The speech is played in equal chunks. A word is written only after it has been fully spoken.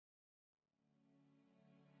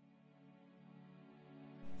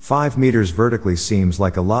5 meters vertically seems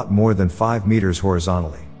like a lot more than 5 meters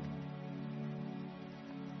horizontally.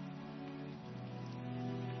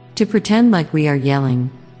 To pretend like we are yelling,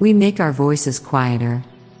 we make our voices quieter.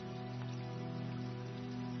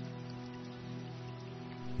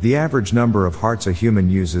 The average number of hearts a human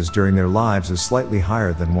uses during their lives is slightly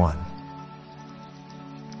higher than 1.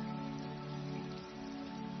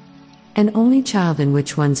 An only child in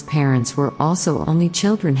which one's parents were also only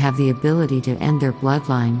children have the ability to end their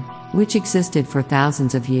bloodline, which existed for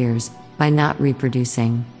thousands of years, by not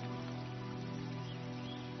reproducing.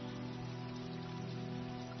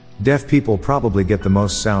 Deaf people probably get the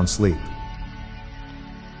most sound sleep.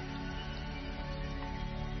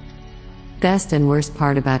 Best and worst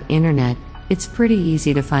part about internet, it's pretty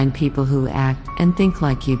easy to find people who act and think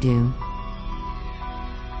like you do.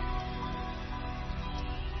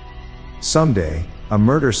 Someday, a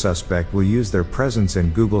murder suspect will use their presence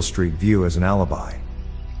in Google Street View as an alibi.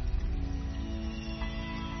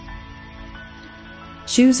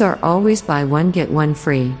 Shoes are always buy one get one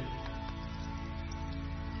free.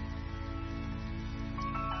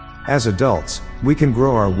 As adults, we can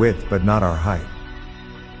grow our width but not our height.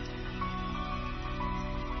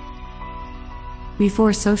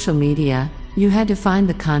 Before social media, you had to find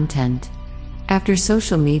the content. After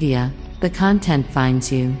social media, the content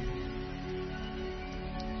finds you.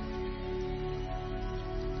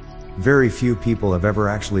 Very few people have ever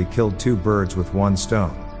actually killed 2 birds with 1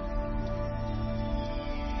 stone.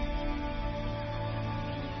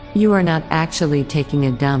 You are not actually taking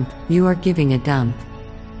a dump, you are giving a dump.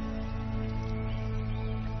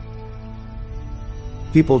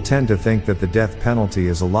 People tend to think that the death penalty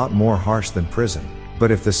is a lot more harsh than prison, but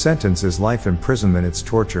if the sentence is life imprisonment, it's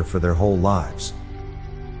torture for their whole lives.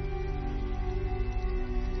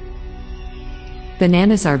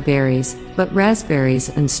 Bananas are berries, but raspberries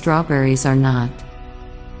and strawberries are not.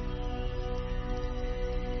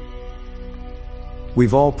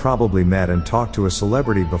 We've all probably met and talked to a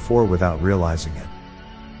celebrity before without realizing it.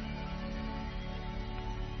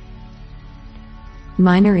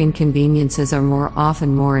 Minor inconveniences are more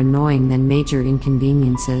often more annoying than major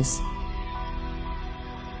inconveniences.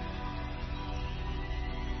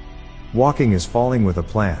 Walking is falling with a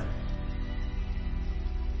plan.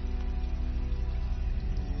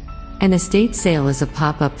 An estate sale is a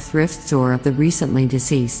pop-up thrift store of the recently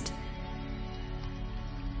deceased.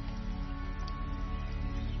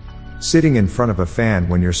 Sitting in front of a fan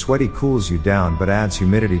when you're sweaty cools you down but adds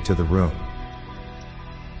humidity to the room.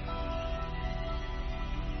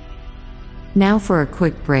 Now for a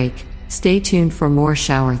quick break, stay tuned for more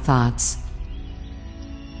shower thoughts.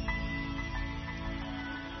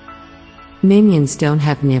 Minions don't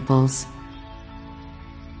have nipples.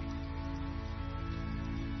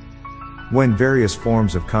 When various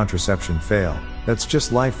forms of contraception fail, that's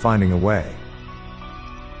just life finding a way.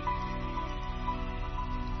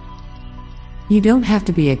 You don't have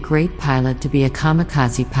to be a great pilot to be a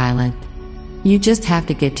kamikaze pilot. You just have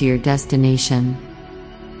to get to your destination.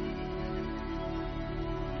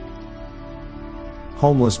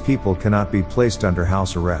 Homeless people cannot be placed under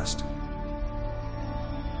house arrest.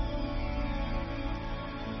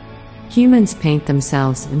 Humans paint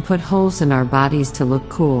themselves and put holes in our bodies to look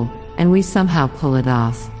cool, and we somehow pull it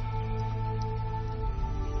off.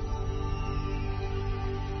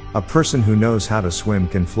 A person who knows how to swim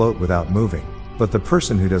can float without moving, but the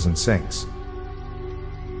person who doesn't sinks.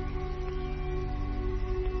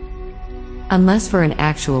 Unless for an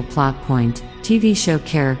actual plot point, TV show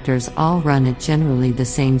characters all run at generally the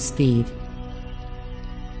same speed.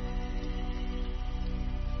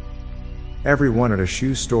 Everyone at a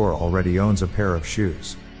shoe store already owns a pair of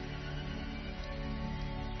shoes.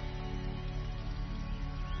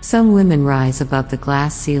 Some women rise above the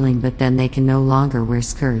glass ceiling, but then they can no longer wear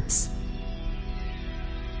skirts.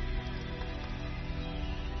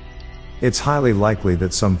 It's highly likely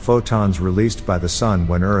that some photons released by the sun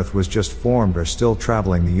when Earth was just formed are still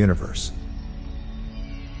traveling the universe.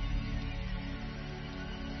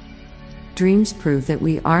 Dreams prove that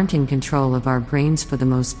we aren't in control of our brains for the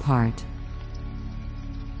most part.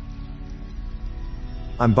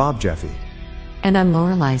 I'm Bob Jeffy. And I'm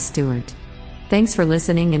Lorelei Stewart. Thanks for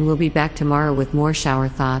listening, and we'll be back tomorrow with more shower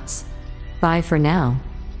thoughts. Bye for now.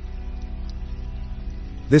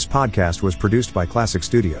 This podcast was produced by Classic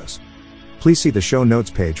Studios. Please see the show notes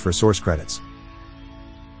page for source credits.